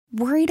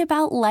Worried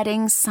about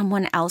letting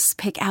someone else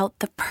pick out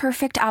the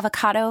perfect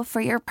avocado for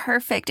your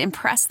perfect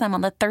impress them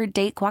on the third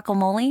date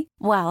guacamole?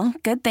 Well,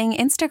 good thing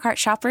Instacart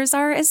shoppers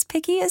are as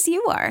picky as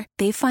you are.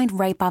 They find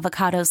ripe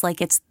avocados like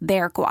it's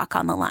their guac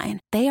on the line.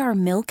 They are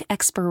milk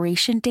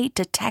expiration date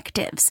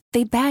detectives.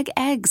 They bag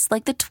eggs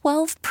like the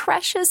 12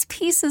 precious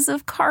pieces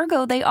of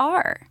cargo they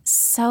are.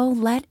 So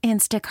let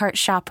Instacart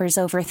shoppers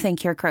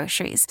overthink your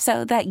groceries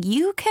so that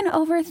you can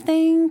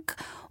overthink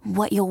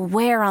what you'll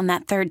wear on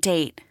that third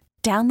date.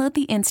 Download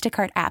the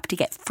Instacart app to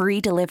get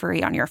free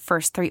delivery on your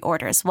first 3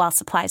 orders while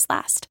supplies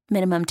last.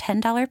 Minimum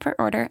 $10 per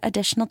order.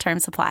 Additional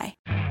terms apply.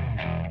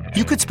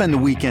 You could spend the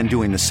weekend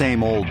doing the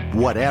same old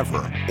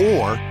whatever,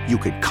 or you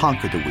could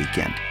conquer the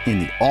weekend in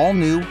the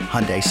all-new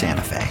Hyundai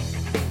Santa Fe.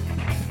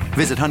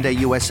 Visit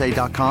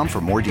HyundaiUSA.com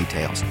for more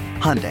details.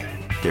 Hyundai,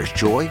 there's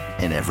joy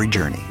in every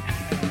journey.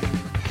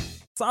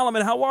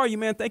 Solomon, how are you,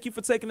 man? Thank you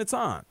for taking the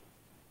time.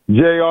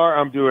 JR,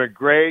 I'm doing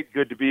great.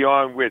 Good to be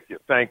on with you.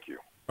 Thank you.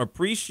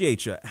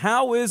 Appreciate you.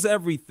 How is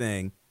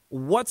everything?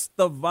 What's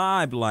the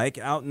vibe like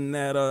out in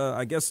that,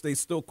 I guess they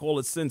still call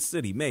it Sin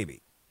City,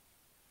 maybe?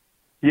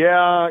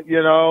 Yeah,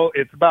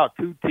 it's about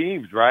 2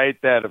 teams, right,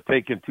 that have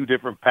taken 2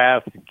 different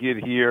paths to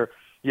get here.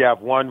 You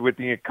have one with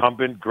the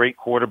incumbent, great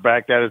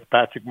quarterback, that is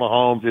Patrick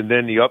Mahomes, and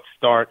then the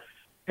upstart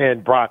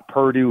and Brock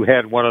Purdy, who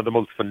had one of the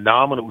most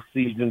phenomenal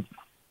seasons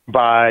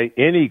by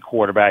any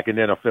quarterback in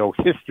NFL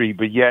history,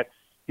 but yet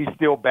he's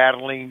still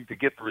battling to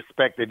get the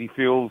respect that he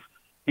feels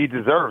he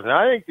deserves. And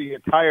I think the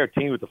entire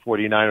team with the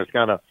 49ers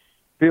kind of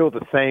feel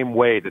the same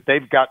way, that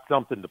they've got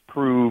something to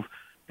prove.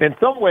 In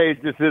some ways,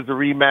 this is a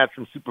rematch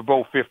from Super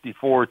Bowl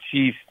 54,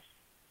 Chiefs,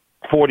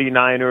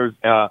 49ers,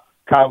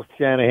 Kyle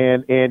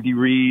Shanahan, Andy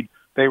Reid.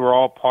 They were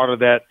all part of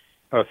that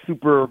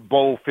Super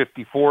Bowl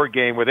 54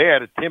 game where they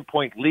had a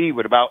 10-point lead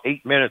with about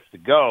 8 minutes to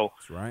go.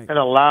 That's right. And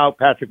allowed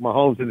Patrick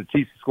Mahomes and the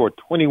Chiefs to score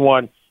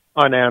 21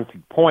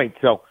 unanswered points.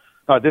 So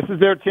this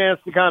is their chance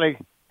to kind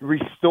of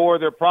restore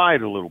their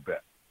pride a little bit.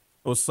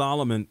 Well,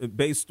 Solomon,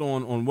 based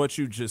on what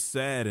you just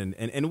said,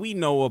 and we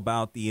know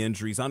about the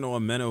injuries. I know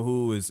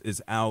Amenahu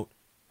is out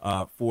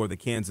for the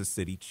Kansas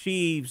City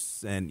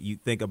Chiefs, and you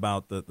think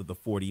about the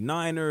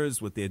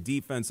 49ers with their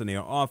defense and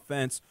their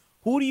offense.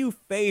 Who do you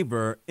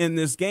favor in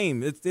this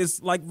game?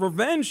 It's like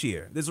revenge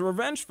here. There's a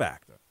revenge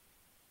factor.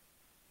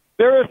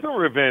 There is some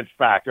revenge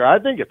factor. I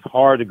think it's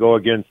hard to go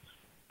against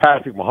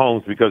Patrick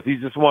Mahomes because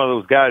he's just one of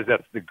those guys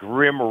that's the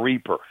Grim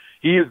Reaper.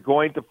 He is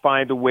going to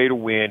find a way to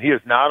win. He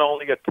is not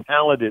only a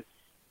talented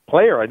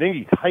player, I think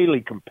he's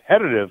highly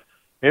competitive.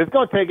 And it's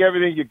going to take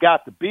everything you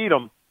got to beat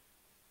him.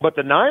 But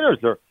the Niners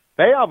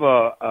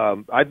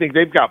I think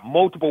they've got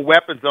multiple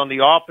weapons on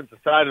the offensive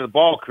side of the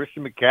ball.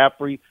 Christian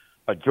McCaffrey,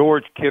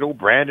 George Kittle,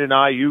 Brandon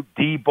Ayuk,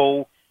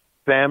 Debo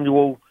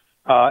Samuel,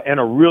 and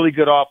a really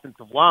good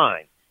offensive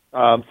line.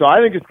 So I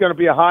think it's going to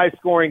be a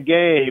high-scoring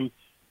game.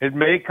 It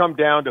may come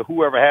down to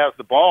whoever has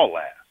the ball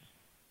last.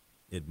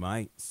 It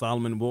might.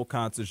 Solomon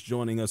Wilcots is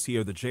joining us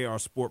here, the JR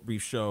Sport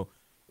Brief Show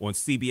on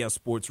CBS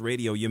Sports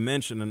Radio. You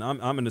mentioned, and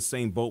I'm in the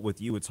same boat with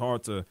you, it's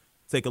hard to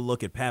take a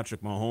look at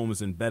Patrick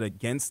Mahomes and bet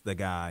against the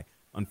guy.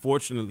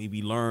 Unfortunately,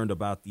 we learned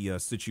about the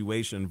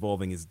situation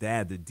involving his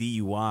dad, the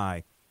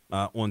DUI,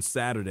 on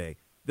Saturday.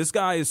 This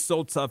guy is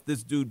so tough,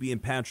 this dude being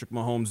Patrick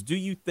Mahomes. Do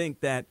you think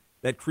that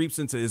creeps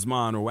into his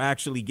mind, or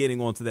actually getting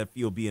onto that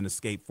field be an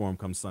escape for him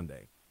come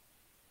Sunday?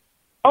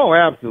 Oh,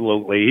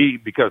 absolutely.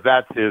 Because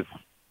that's his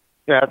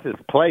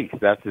place.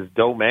 That's his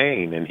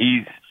domain. And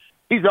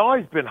he's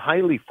always been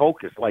highly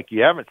focused. Like,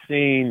 you haven't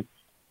seen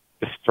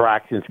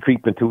distractions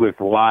creep into his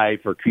life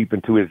or creep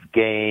into his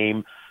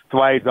game. That's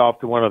why he's off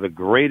to one of the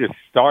greatest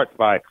starts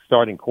by a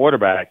starting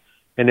quarterback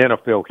in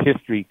NFL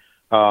history,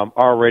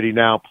 already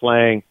now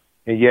playing.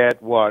 And yet,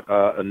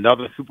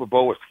 another Super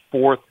Bowl, his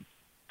 4th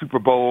Super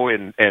Bowl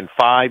in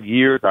 5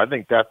 years. I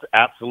think that's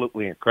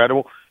absolutely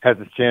incredible. Has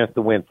a chance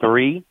to win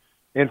 3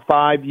 in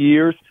 5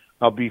 years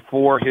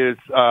before his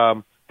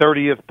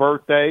 30th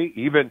birthday.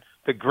 Even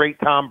the great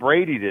Tom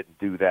Brady didn't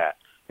do that.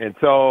 And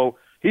so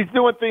he's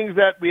doing things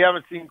that we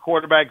haven't seen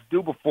quarterbacks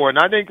do before. And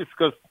I think it's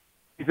because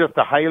he's just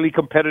a highly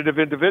competitive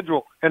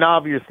individual and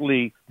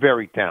obviously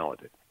very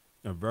talented.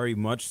 Very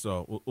much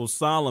so. Well,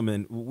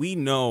 Solomon, we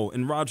know,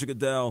 and Roger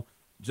Goodell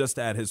just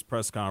at his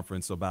press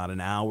conference about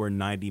an hour and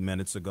 90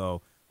 minutes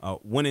ago,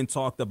 went and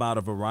talked about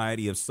a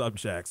variety of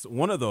subjects.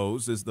 One of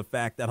those is the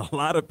fact that a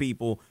lot of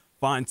people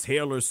find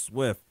Taylor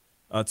Swift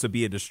to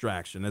be a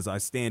distraction. As I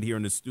stand here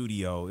in the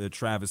studio,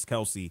 Travis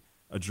Kelce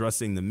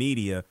addressing the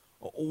media.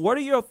 What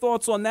are your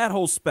thoughts on that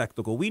whole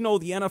spectacle? We know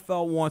the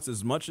NFL wants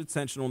as much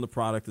attention on the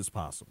product as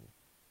possible.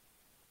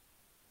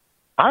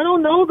 I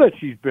don't know that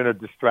she's been a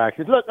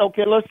distraction.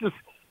 Let's just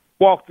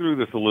walk through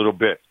this a little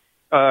bit.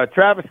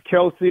 Travis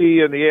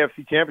Kelce in the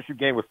AFC Championship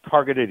game was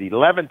targeted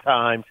 11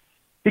 times.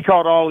 He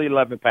caught all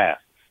 11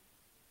 passes.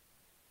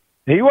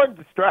 He wasn't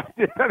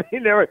distracted. I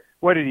mean,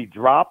 what did he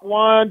drop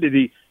one?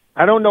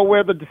 I don't know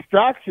where the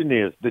distraction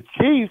is. The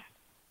Chiefs,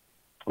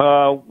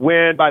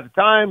 when by the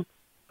time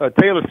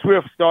Taylor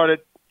Swift started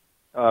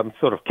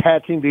sort of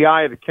catching the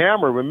eye of the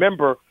camera,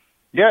 remember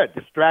it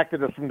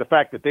distracted us from the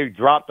fact that they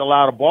dropped a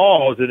lot of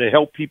balls, and it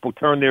helped people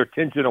turn their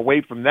attention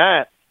away from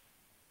that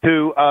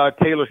to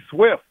Taylor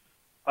Swift.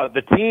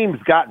 The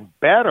team's gotten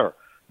better.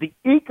 The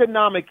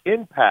economic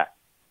impact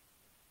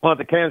on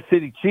the Kansas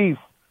City Chiefs,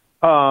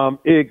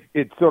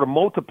 it sort of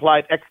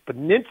multiplied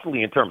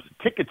exponentially in terms of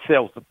ticket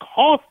sales, the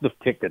cost of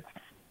tickets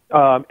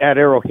at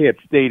Arrowhead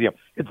Stadium.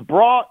 It's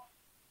brought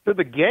to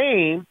the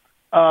game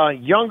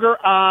younger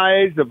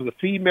eyes of the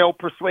female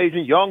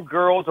persuasion. Young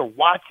girls are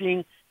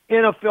watching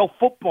NFL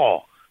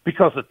football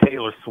because of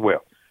Taylor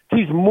Swift.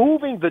 She's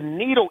moving the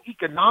needle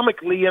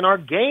economically in our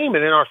game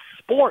and in our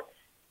sport.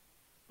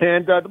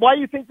 And why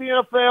do you think the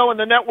NFL and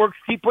the networks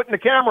keep putting the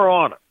camera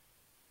on her?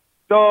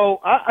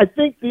 So I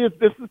think this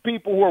is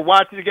people who are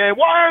watching the game.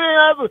 Why do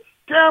they have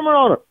a camera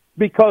on her?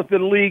 Because the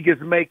league is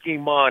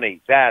making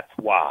money. That's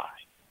why.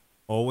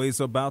 Always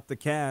about the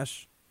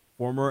cash.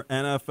 Former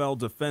NFL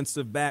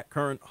defensive back,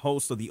 current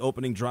host of the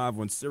opening drive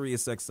on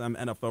SiriusXM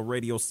NFL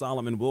Radio,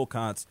 Solomon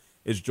Wilcots,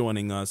 is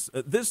joining us.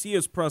 This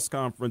year's press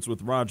conference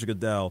with Roger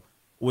Goodell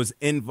was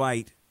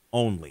invite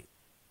only.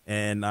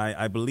 And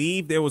I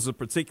believe there was a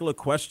particular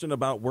question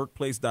about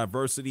workplace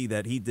diversity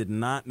that he did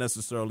not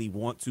necessarily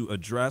want to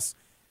address.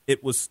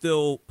 It was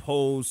still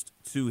posed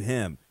to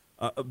him.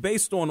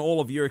 Based on all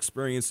of your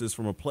experiences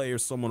from a player,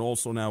 someone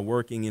also now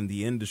working in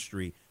the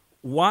industry,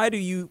 why do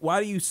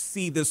you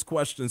see this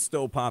question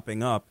still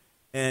popping up?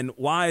 And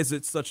why is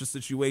it such a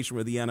situation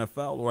where the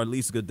NFL, or at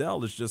least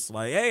Goodell, is just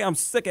like, hey, I'm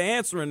sick of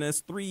answering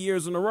this 3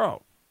 years in a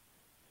row?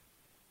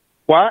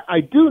 Well, I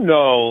do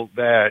know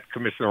that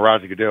Commissioner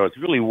Roger Goodell has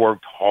really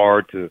worked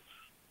hard to,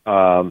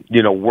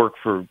 work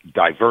for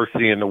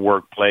diversity in the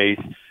workplace.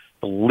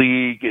 The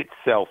league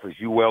itself, as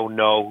you well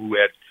know, who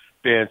had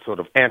been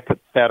sort of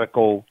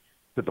antithetical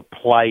to the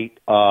plight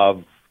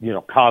of,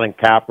 Colin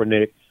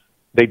Kaepernick,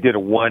 they did a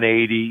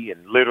 180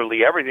 and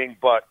literally everything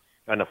but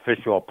an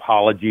official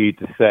apology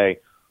to say,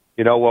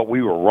 you know what,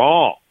 we were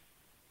wrong,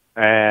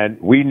 and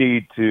we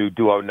need to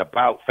do an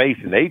about-face,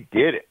 and they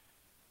did it.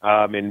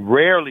 And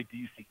rarely do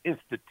you see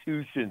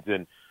institutions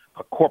and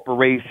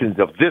corporations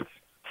of this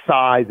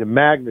size and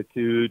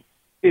magnitude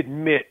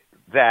admit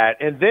that,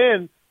 and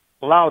then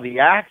allow the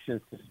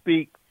actions to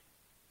speak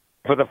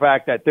for the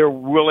fact that they're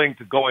willing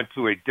to go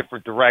into a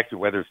different direction,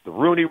 whether it's the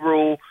Rooney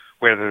Rule,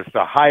 whether it's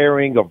the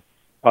hiring of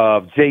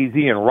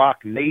Jay-Z and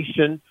Rock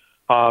Nation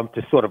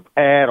to sort of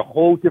add a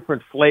whole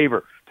different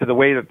flavor to the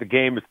way that the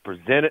game is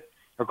presented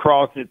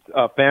across its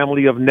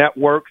family of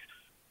networks.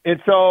 And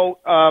so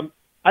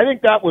I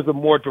think that was a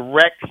more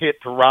direct hit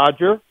to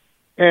Roger,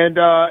 and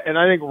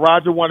I think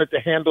Roger wanted to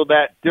handle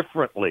that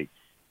differently.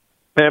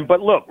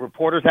 But look,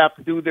 reporters have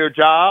to do their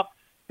job.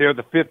 They're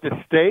the fifth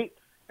estate,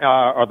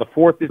 or the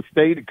fourth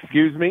estate,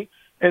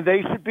 and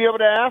they should be able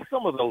to ask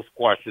some of those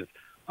questions.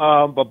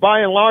 But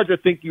by and large, I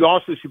think you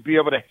also should be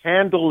able to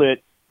handle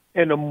it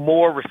in a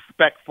more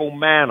respectful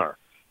manner.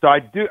 So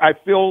I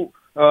feel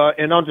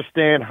and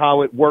understand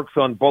how it works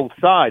on both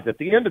sides. At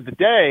the end of the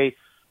day,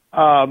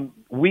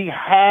 we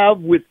have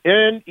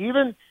within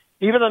even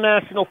the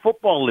National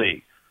Football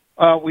League,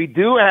 we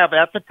do have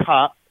at the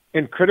top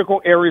in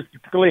critical areas,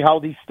 particularly how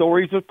these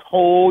stories are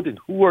told and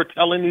who are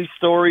telling these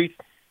stories.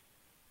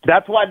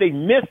 That's why they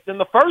missed in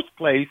the first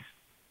place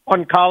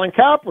on Colin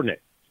Kaepernick,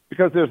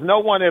 because there's no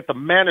one at the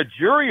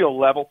managerial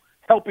level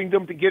helping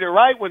them to get it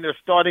right when they're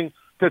starting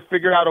to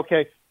figure out,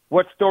 okay,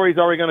 what stories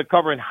are we going to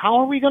cover and how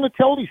are we going to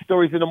tell these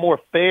stories in a more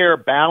fair,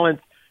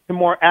 balanced, and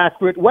more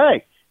accurate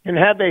way? And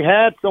had they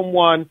had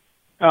someone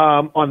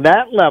on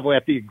that level,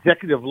 at the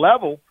executive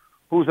level,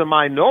 who's a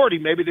minority,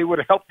 maybe they would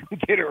have helped them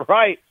get it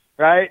right,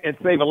 and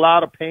save a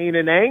lot of pain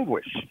and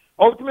anguish.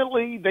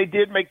 Ultimately, they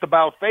did make the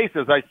about face,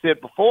 as I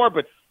said before,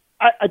 but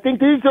I think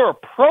these are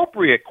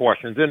appropriate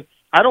questions, and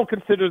I don't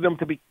consider them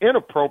to be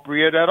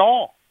inappropriate at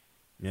all.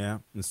 Yeah,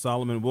 and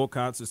Solomon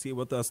Wilcots is here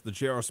with us, the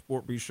JR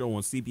Sport Brief Show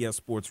on CBS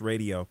Sports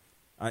Radio.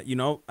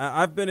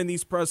 I've been in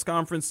these press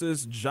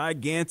conferences,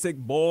 gigantic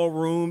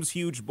ballrooms,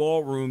 huge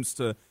ballrooms.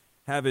 To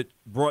have it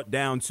brought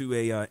down to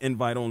a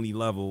invite-only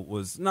level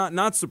was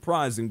not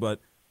surprising, but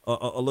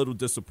a little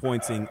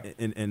disappointing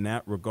in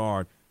that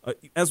regard.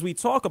 As we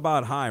talk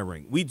about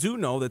hiring, we do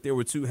know that there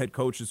were two head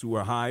coaches who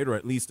were hired or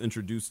at least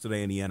introduced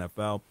today in the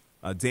NFL.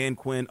 Dan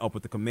Quinn up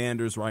with the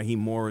Commanders, Raheem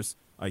Morris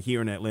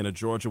here in Atlanta,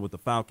 Georgia with the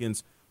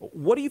Falcons.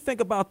 What do you think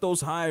about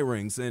those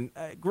hirings? And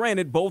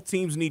granted, both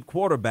teams need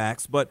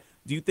quarterbacks, but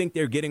do you think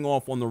they're getting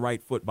off on the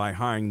right foot by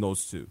hiring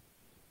those two?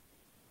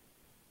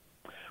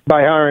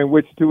 By hiring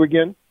which two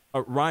again?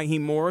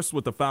 Raheem Morris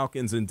with the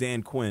Falcons and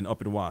Dan Quinn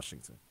up in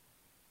Washington.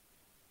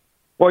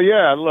 Well,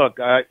 yeah, look,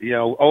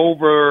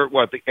 over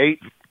the 8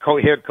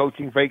 head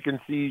coaching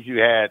vacancies, you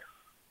had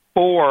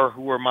 4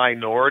 who were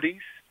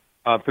minorities,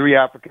 3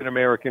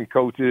 African-American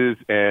coaches,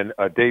 and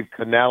Dave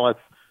Canales,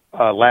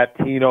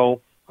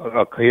 Latino,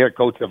 head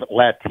coach of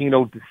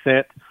Latino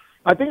descent.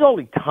 I think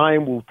only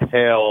time will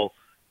tell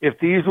if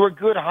these were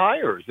good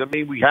hires. I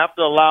mean, we have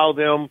to allow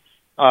them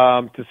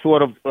to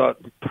sort of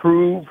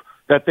prove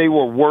that they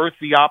were worth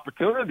the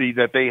opportunity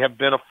that they have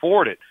been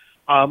afforded.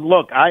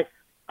 Look, I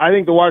I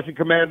think the Washington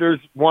Commanders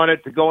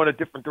wanted to go in a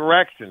different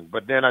direction.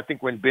 But then I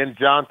think when Ben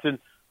Johnson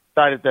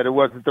decided that it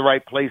wasn't the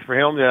right place for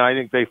him, then I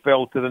think they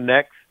fell to the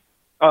next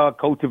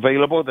coach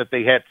available that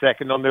they had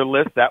second on their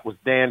list. That was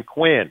Dan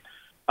Quinn.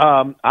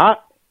 I'm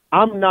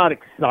not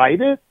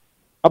excited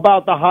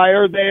about the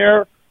hire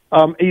there,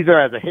 either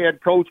as a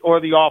head coach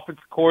or the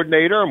offensive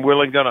coordinator. I'm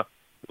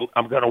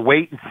gonna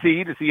wait and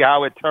see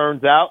how it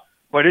turns out,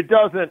 but it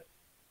doesn't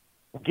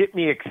get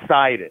me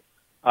excited.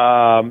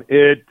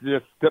 It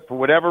just, for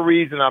whatever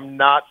reason, I'm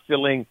not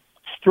feeling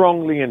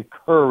strongly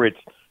encouraged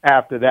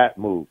after that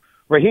move.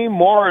 Raheem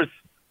Morris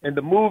and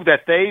the move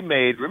that they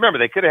made, remember,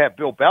 they could have had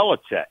Bill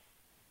Belichick.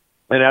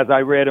 And as I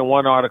read in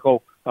one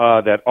article,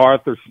 that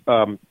Arthur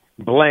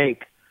Blank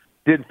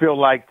didn't feel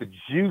like the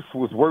juice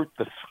was worth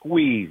the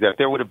squeeze, that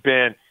there would have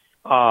been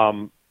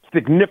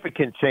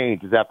significant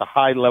changes at the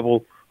high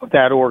level of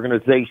that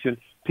organization.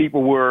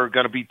 People were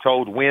going to be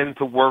told when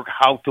to work,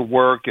 how to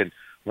work, and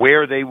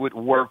where they would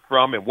work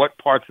from and what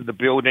parts of the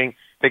building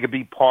they could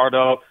be part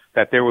of,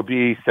 that there would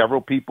be several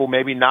people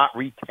maybe not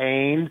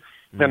retained.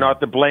 And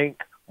Arthur Blank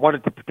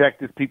wanted to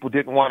protect his people,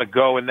 didn't want to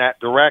go in that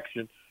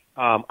direction.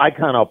 I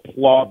kind of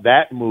applaud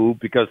that move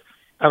because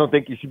I don't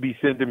think you should be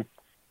sending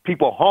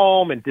people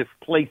home and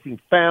displacing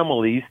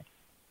families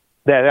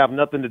that have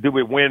nothing to do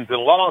with wins and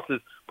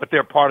losses, but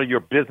they're part of your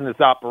business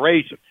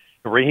operation.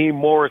 And Raheem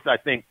Morris, I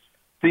think,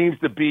 seems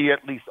to be,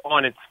 at least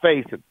on its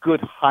face, a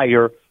good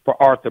hire for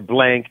Arthur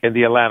Blank and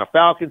the Atlanta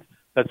Falcons.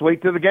 Let's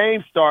wait till the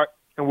games start,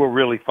 and we'll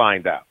really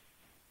find out.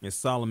 Yes,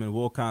 Solomon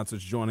Wilcots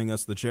is joining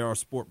us, the JR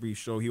Sport Brief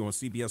Show here on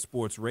CBS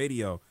Sports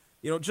Radio.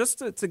 You know, just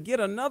to get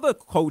another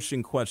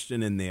coaching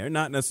question in there,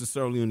 not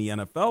necessarily on the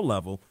NFL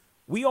level,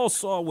 we all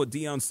saw what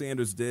Deion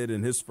Sanders did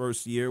in his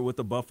first year with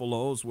the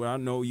Buffaloes, where I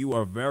know you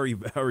are very,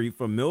 very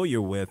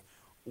familiar with.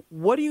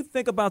 What do you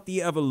think about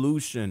the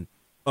evolution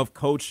of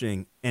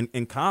coaching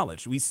in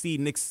college? We see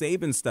Nick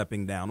Saban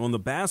stepping down. On the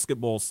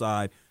basketball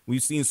side,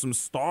 we've seen some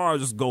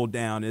stars go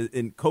down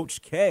in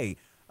Coach K.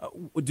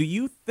 Do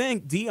you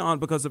think Deion,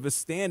 because of his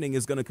standing,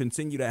 is going to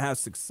continue to have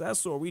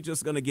success, or are we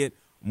just going to get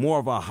more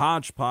of a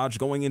hodgepodge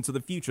going into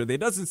the future? There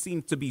doesn't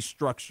seem to be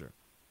structure.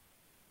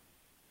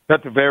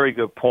 That's a very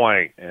good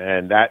point,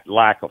 and that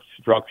lack of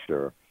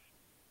structure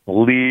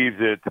leaves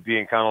it to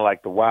being kind of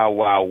like the Wild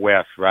Wild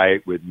West,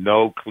 right, with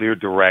no clear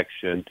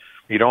direction.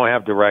 You don't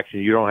have direction.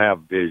 You don't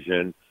have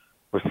vision.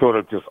 We're sort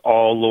of just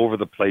all over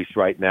the place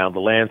right now. The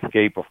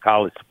landscape of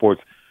college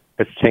sports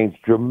has changed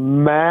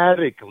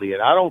dramatically,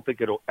 and I don't think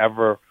it'll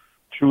ever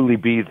truly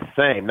be the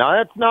same. Now,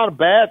 that's not a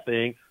bad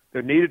thing.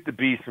 There needed to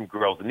be some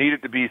growth. There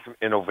needed to be some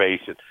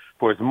innovation.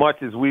 For as much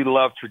as we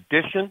love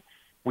tradition,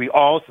 we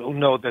also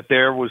know that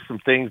there was some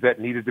things that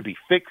needed to be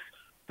fixed,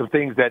 some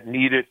things that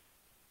needed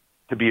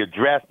to be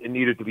addressed and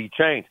needed to be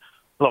changed.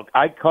 Look,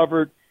 I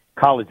covered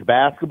college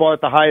basketball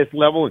at the highest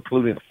level,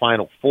 including the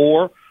Final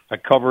Four. I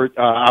covered,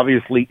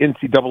 obviously,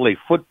 NCAA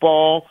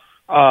football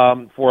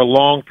for a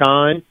long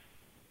time.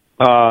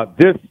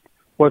 This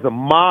was a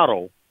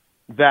model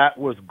that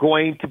was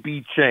going to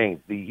be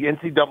changed. The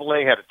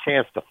NCAA had a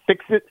chance to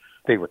fix it.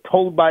 They were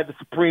told by the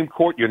Supreme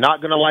Court, you're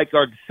not going to like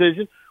our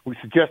decision. We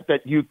suggest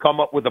that you come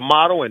up with a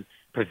model and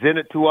present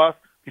it to us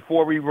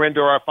before we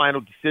render our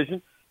final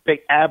decision.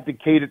 They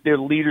abdicated their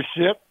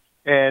leadership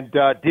and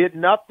did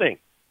nothing.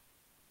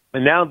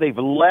 And now they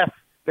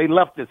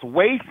left this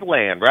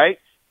wasteland, right,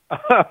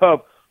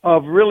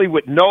 of really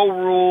with no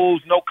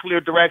rules, no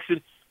clear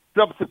direction.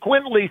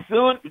 Subsequently,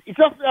 soon,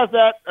 just as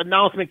that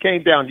announcement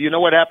came down, do you know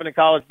what happened in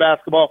college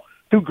basketball?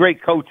 Two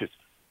great coaches,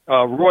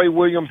 Roy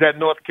Williams at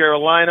North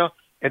Carolina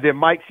and then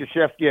Mike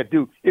Krzyzewski at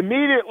Duke,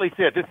 immediately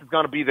said this is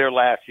going to be their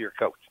last year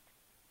coach.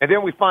 And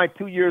then we find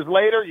 2 years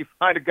later, you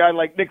find a guy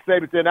like Nick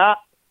Saban saying,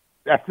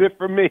 that's it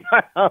for me.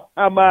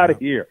 I'm out of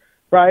here,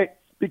 right?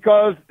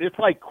 Because it's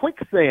like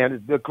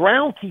quicksand. The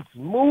ground keeps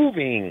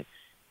moving.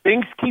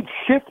 Things keep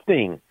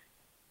shifting.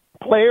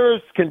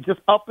 Players can just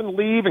up and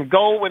leave and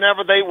go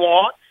whenever they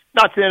want.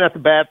 Not saying that's a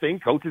bad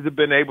thing. Coaches have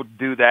been able to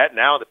do that.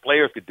 Now the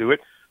players could do it.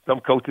 Some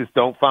coaches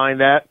don't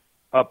find that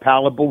a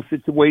palatable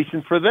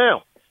situation for them.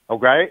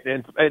 Okay?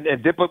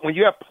 But when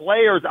you have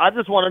players, I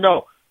just want to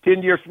know,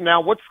 10 years from now,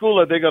 what school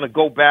are they going to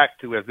go back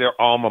to as their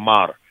alma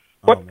mater?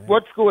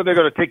 What school are they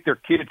going to take their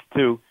kids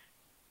to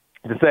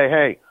say,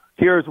 hey,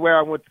 here's where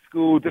I went to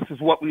school. This is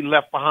what we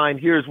left behind.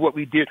 Here's what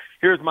we did.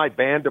 Here's my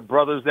band of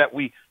brothers that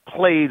we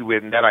played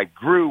with and that I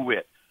grew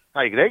with.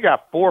 Like, they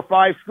got 4 or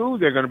 5 schools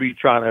they're going to be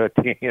trying to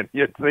attend,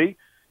 you see?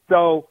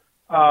 So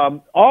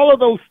all of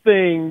those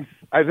things,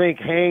 I think,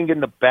 hang in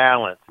the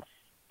balance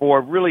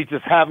for really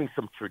just having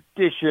some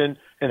tradition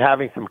and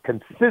having some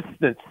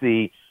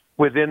consistency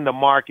within the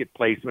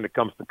marketplace when it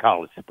comes to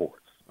college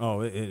sports. Oh,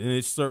 and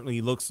it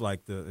certainly looks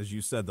like, as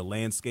you said, the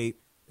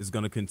landscape is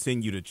going to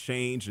continue to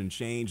change and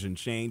change and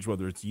change,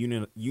 whether it's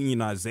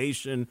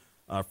unionization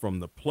from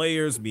the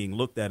players being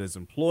looked at as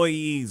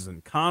employees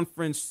and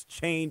conference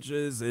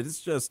changes.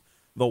 It's just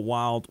the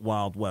wild,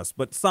 wild west.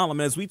 But,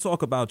 Solomon, as we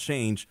talk about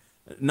change,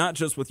 not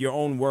just with your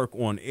own work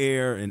on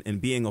air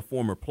and being a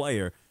former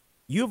player,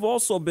 You've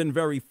also been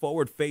very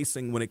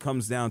forward-facing when it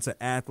comes down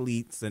to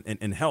athletes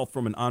and health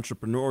from an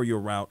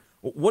entrepreneurial route.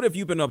 What have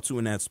you been up to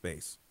in that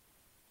space?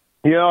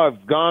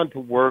 I've gone to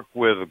work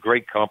with a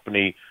great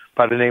company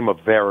by the name of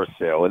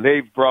Vericel, and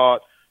they've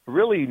brought a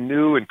really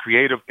new and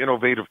creative,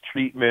 innovative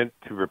treatment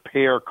to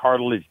repair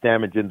cartilage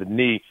damage in the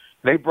knee.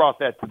 They brought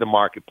that to the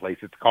marketplace.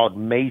 It's called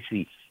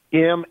MACI,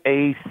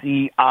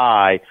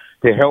 M-A-C-I,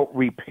 to help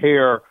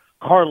repair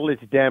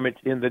cartilage damage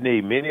in the knee.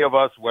 Many of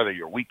us, whether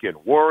you're a weekend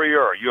warrior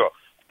or you're a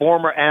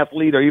former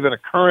athlete or even a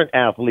current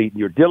athlete, and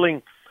you're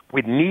dealing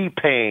with knee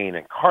pain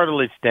and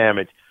cartilage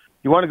damage,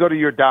 you want to go to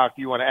your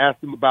doctor. You want to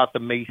ask them about the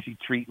MACI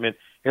treatment.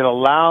 It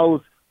allows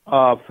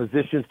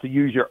physicians to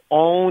use your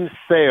own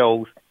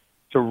cells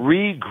to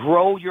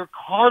regrow your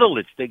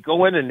cartilage. They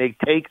go in and they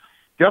take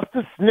just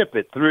a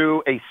snippet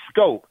through a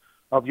scope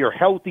of your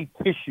healthy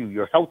tissue,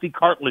 your healthy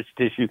cartilage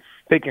tissue.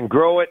 They can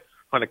grow it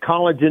on a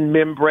collagen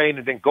membrane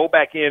and then go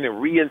back in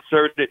and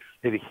reinsert it.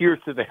 It adheres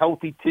to the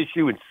healthy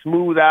tissue and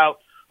smooth out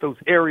those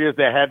areas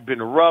that had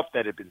been rough,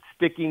 that had been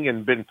sticking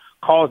and been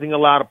causing a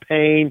lot of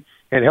pain,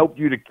 and help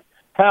you to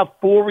have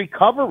full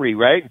recovery,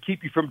 right, and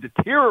keep you from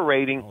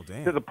deteriorating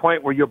to the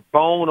point where you're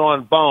bone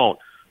on bone.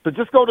 So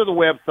just go to the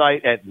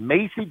website at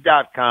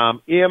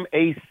MACI.com,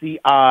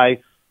 MACI.com,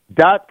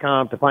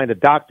 to find a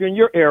doctor in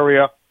your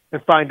area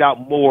and find out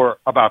more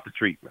about the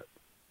treatment.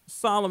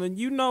 Solomon,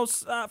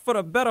 for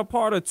the better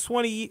part of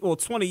 20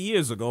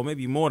 years ago,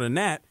 maybe more than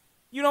that,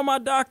 my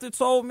doctor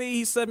told me,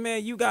 he said,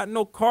 man, you got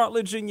no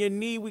cartilage in your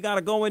knee. We got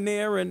to go in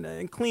there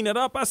and clean it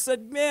up. I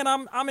said, man,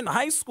 I'm in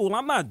high school.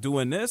 I'm not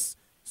doing this.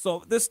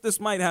 So this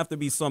might have to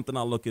be something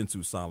I'll look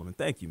into, Solomon.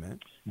 Thank you,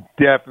 man.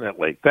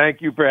 Definitely.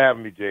 Thank you for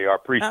having me, JR.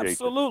 Appreciate it.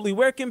 Absolutely.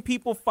 Where can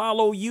people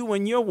follow you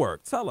and your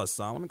work? Tell us,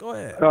 Solomon. Go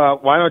ahead.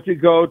 Why don't you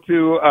go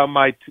to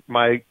my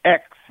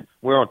X?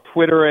 We're on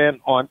Twitter and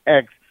on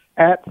X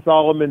at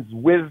Solomon's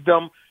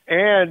Wisdom.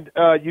 And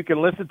you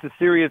can listen to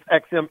Sirius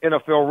XM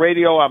NFL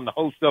Radio. I'm the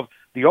host of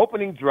The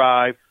Opening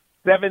Drive,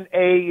 7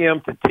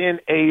 a.m. to 10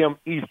 a.m.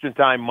 Eastern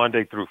Time,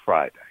 Monday through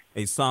Friday.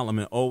 Hey,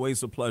 Solomon,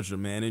 always a pleasure,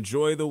 man.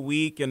 Enjoy the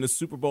week and the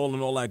Super Bowl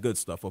and all that good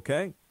stuff,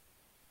 okay?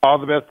 All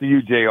the best to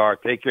you, JR.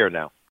 Take care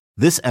now.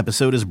 This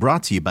episode is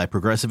brought to you by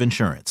Progressive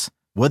Insurance.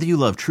 Whether you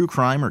love true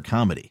crime or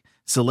comedy,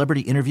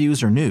 celebrity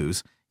interviews or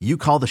news, you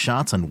call the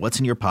shots on what's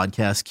in your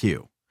podcast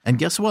queue. And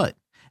guess what?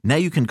 Now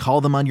you can call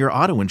them on your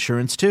auto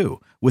insurance,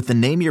 too, with the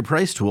Name Your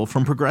Price tool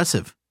from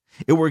Progressive.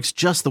 It works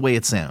just the way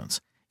it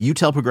sounds. You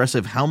tell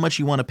Progressive how much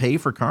you want to pay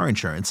for car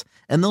insurance,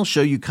 and they'll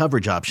show you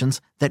coverage options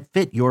that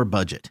fit your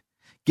budget.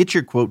 Get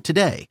your quote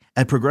today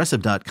at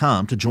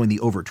Progressive.com to join the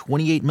over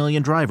 28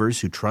 million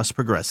drivers who trust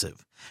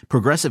Progressive.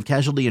 Progressive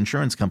Casualty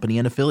Insurance Company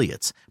and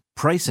Affiliates.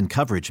 Price and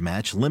coverage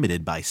match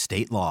limited by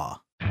state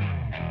law.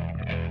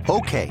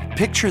 Okay,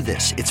 picture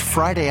this. It's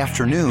Friday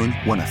afternoon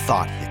when a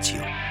thought hits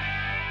you.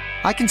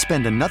 I can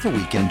spend another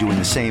weekend doing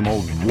the same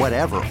old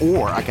whatever,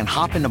 or I can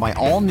hop into my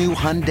all-new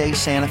Hyundai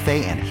Santa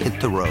Fe and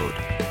hit the road.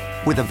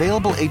 With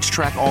available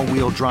H-Track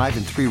all-wheel drive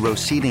and 3-row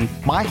seating,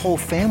 my whole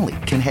family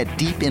can head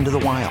deep into the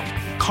wild.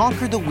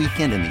 Conquer the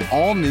weekend in the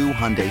all-new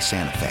Hyundai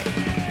Santa Fe.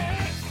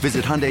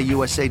 Visit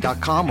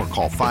HyundaiUSA.com or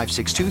call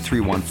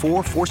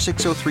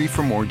 562-314-4603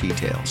 for more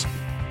details.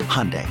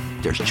 Hyundai,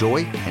 there's joy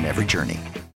in every journey.